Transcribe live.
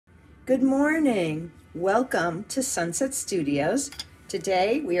Good morning. Welcome to Sunset Studios.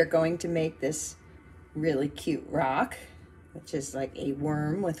 Today we are going to make this really cute rock, which is like a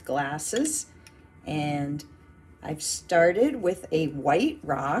worm with glasses. And I've started with a white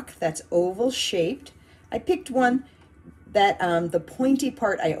rock that's oval shaped. I picked one that the pointy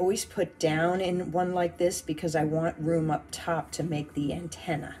part I always put down in one like this because I want room up top to make the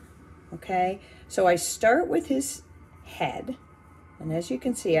antenna. Okay, so I start with his head. And as you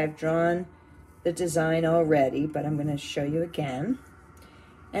can see, I've drawn the design already, but I'm going to show you again.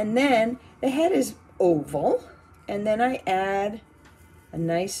 And then the head is oval, and then I add a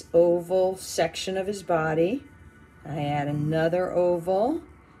nice oval section of his body. I add another oval,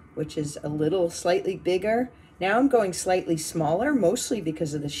 which is a little slightly bigger. Now I'm going slightly smaller, mostly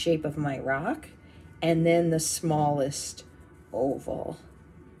because of the shape of my rock, and then the smallest oval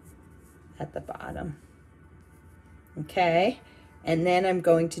at the bottom. Okay. And then I'm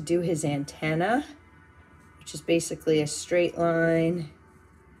going to do his antenna, which is basically a straight line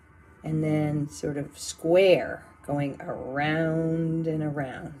and then sort of square going around and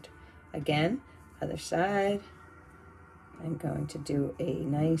around. Again, other side. I'm going to do a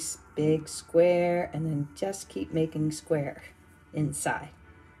nice big square and then just keep making square inside.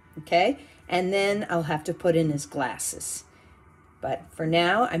 Okay? And then I'll have to put in his glasses. But for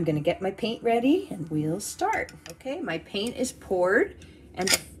now, I'm going to get my paint ready and we'll start. Okay, my paint is poured, and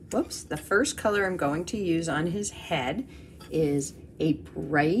the first color I'm going to use on his head is a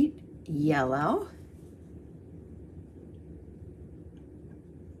bright yellow.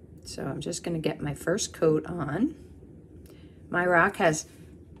 So I'm just going to get my first coat on. My rock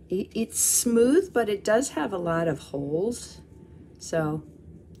it's smooth, but it does have a lot of holes. So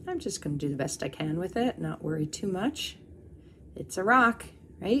I'm just going to do the best I can with it, not worry too much. It's a rock,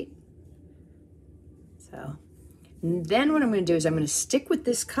 right? So then what I'm going to do is I'm going to stick with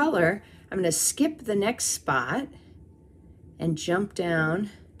this color. I'm going to skip the next spot and jump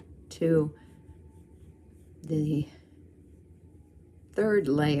down to the third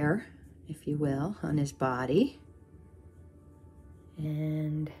layer, if you will, on his body.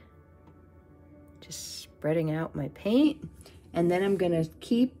 And just spreading out my paint. And then I'm going to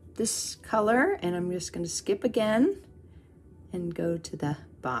keep this color and I'm just going to skip again and go to the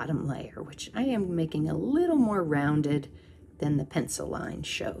bottom layer, which I am making a little more rounded than the pencil line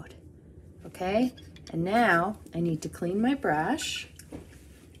showed. Okay, and now I need to clean my brush,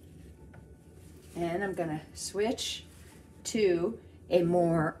 and I'm gonna switch to a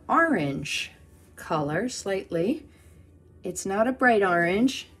more orange color slightly. It's not a bright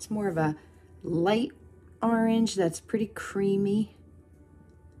orange, it's more of a light orange that's pretty creamy.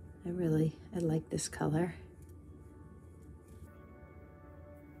 I like this color.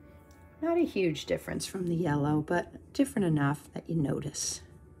 Not a huge difference from the yellow, but different enough that you notice.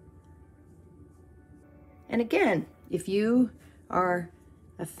 And again, if you are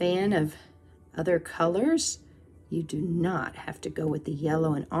a fan of other colors, you do not have to go with the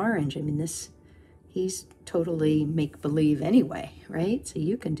yellow and orange. I mean, he's totally make-believe anyway, right? So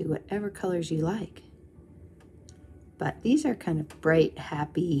you can do whatever colors you like. But these are kind of bright,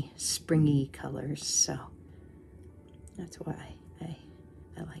 happy, springy colors, so that's why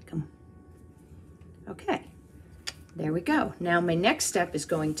I like them. Okay, there we go. Now my next step is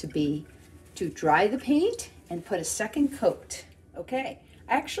going to be to dry the paint and put a second coat. Okay,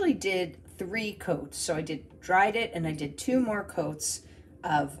 I actually did 3 coats. So I dried it and I did 2 more coats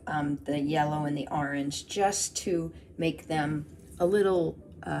of the yellow and the orange just to make them a little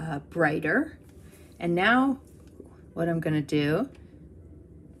brighter. And now what I'm gonna do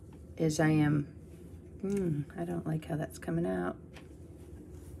is I don't like how that's coming out.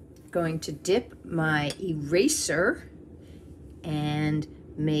 Going to dip my eraser and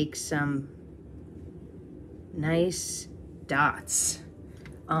make some nice dots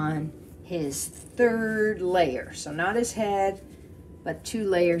on his third layer. So not his head, but 2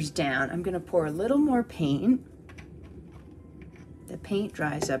 layers down. I'm going to pour a little more paint. The paint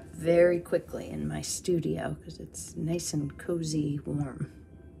dries up very quickly in my studio because it's nice and cozy, warm.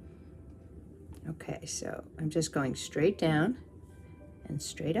 Okay, so I'm just going straight down and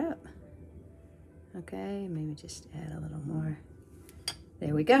straight up. Okay, maybe just add a little more.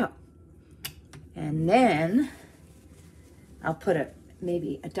 There we go. And then I'll put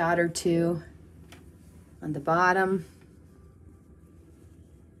maybe a dot or 2 on the bottom,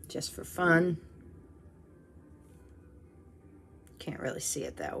 just for fun. Can't really see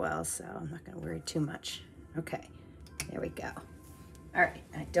it that well, so I'm not going to worry too much. Okay, there we go. All right,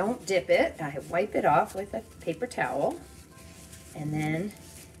 I don't dip it. I wipe it off with a paper towel. And then,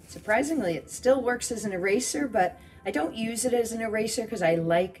 surprisingly, it still works as an eraser, but I don't use it as an eraser because I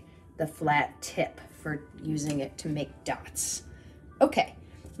like the flat tip for using it to make dots. Okay,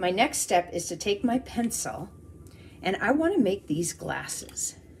 my next step is to take my pencil, and I want to make these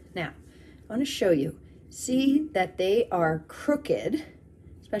glasses. Now, I want to show you. See that they are crooked,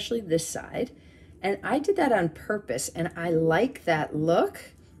 especially this side, and I did that on purpose, and I like that look,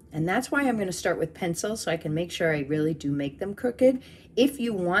 and that's why I'm going to start with pencil, so I can make sure I really do make them crooked. If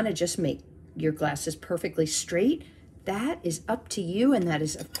you want to just make your glasses perfectly straight, that is up to you, and that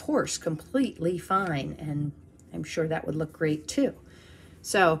is, of course, completely fine, and I'm sure that would look great too.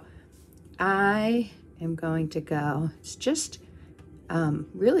 So I am going to go, it's just,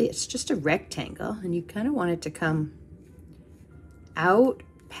 really, it's just a rectangle, and you kind of want it to come out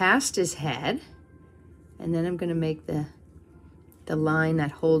past his head, and then I'm going to make the line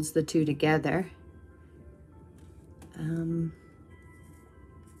that holds the two together. I'm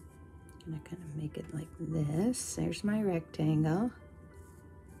going to kind of make it like this. There's my rectangle.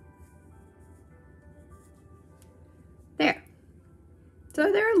 There.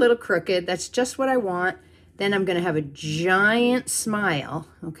 So they're a little crooked. That's just what I want. Then I'm going to have a giant smile,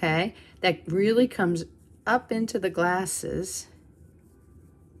 okay, that really comes up into the glasses,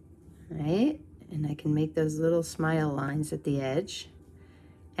 right? And I can make those little smile lines at the edge.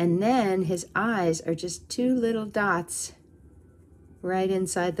 And then his eyes are just two little dots right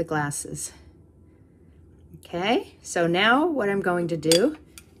inside the glasses. Okay, so now what I'm going to do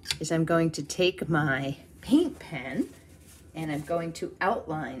is I'm going to take my paint pen and I'm going to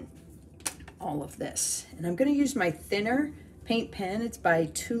outline all of this. And I'm going to use my thinner paint pen. It's by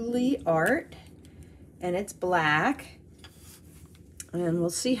Thule Art, and it's black. And we'll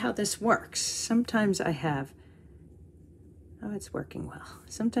see how this works. Sometimes I have, oh, it's working well.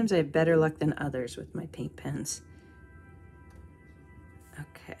 Sometimes I have better luck than others with my paint pens.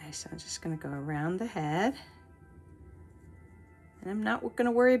 Okay, so I'm just going to go around the head. And I'm not going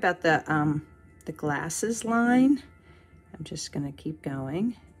to worry about the glasses line. I'm just going to keep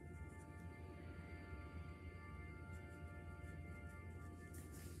going.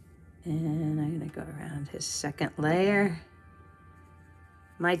 And I'm going to go around his second layer.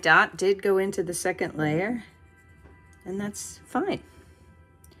 My dot did go into the second layer, and that's fine.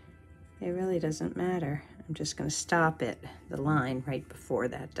 It really doesn't matter. I'm just going to stop it, the line right before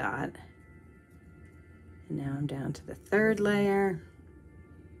that dot. And now I'm down to the third layer.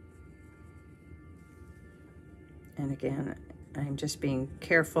 And again, I'm just being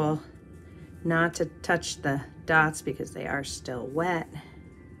careful not to touch the dots because they are still wet.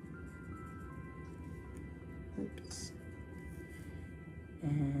 Oops.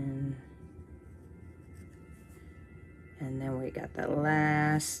 And then we got the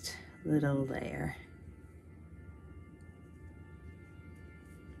last little layer.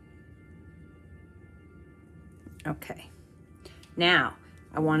 Okay, now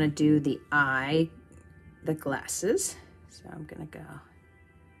I want to do the eye, the glasses. So I'm gonna go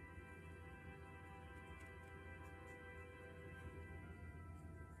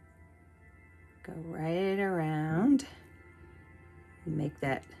right around and make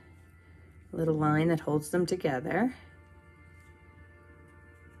that little line that holds them together.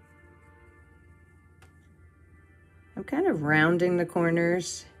 I'm kind of rounding the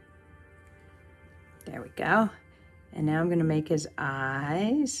corners. There we go. And now I'm going to make his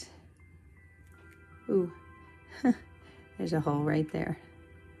eyes. Ooh, there's a hole right there.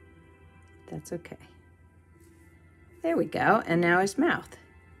 That's okay. There we go. And now his mouth.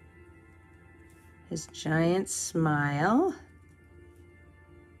 His giant smile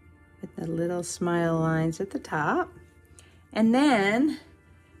with the little smile lines at the top. And then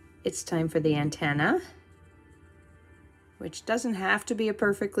it's time for the antenna, which doesn't have to be a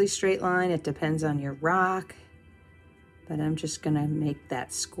perfectly straight line. It depends on your rock. But I'm just gonna make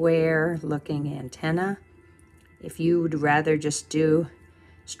that square looking antenna. If you would rather just do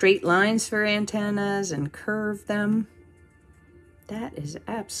straight lines for antennas and curve them, that is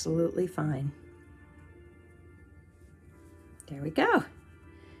absolutely fine. There we go.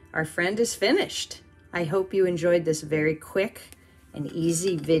 Our friend is finished. I hope you enjoyed this very quick and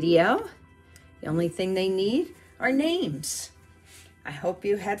easy video. The only thing they need are names. I hope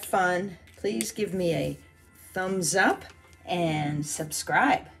you had fun. Please give me a thumbs up and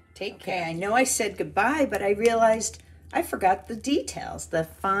subscribe. Take care. I know I said goodbye, but I realized I forgot the details, the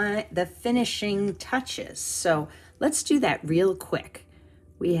finishing touches. So let's do that real quick.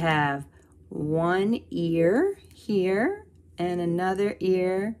 We have one ear here and another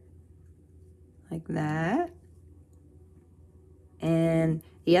ear like that. And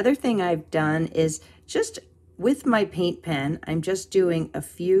the other thing I've done is just with my paint pen, I'm just doing a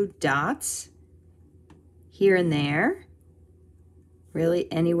few dots here and there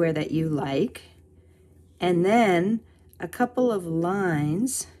really anywhere that you like. And then a couple of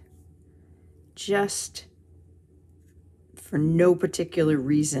lines just for no particular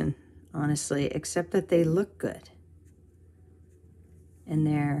reason, honestly, except that they look good. And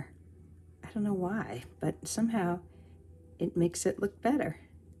they're, I don't know why, but somehow it makes it look better.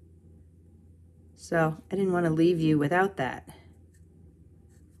 So I didn't want to leave you without that.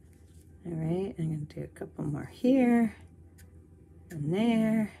 All right, I'm going to do a couple more here, and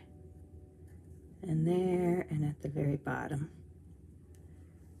there, and there, and at the very bottom.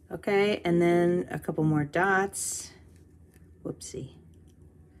 Okay, and then a couple more dots. Whoopsie.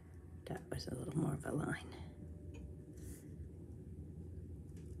 That was a little more of a line.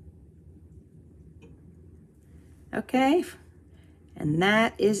 Okay, and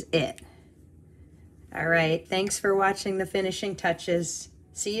that is it. All right, thanks for watching the finishing touches.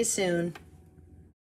 See you soon.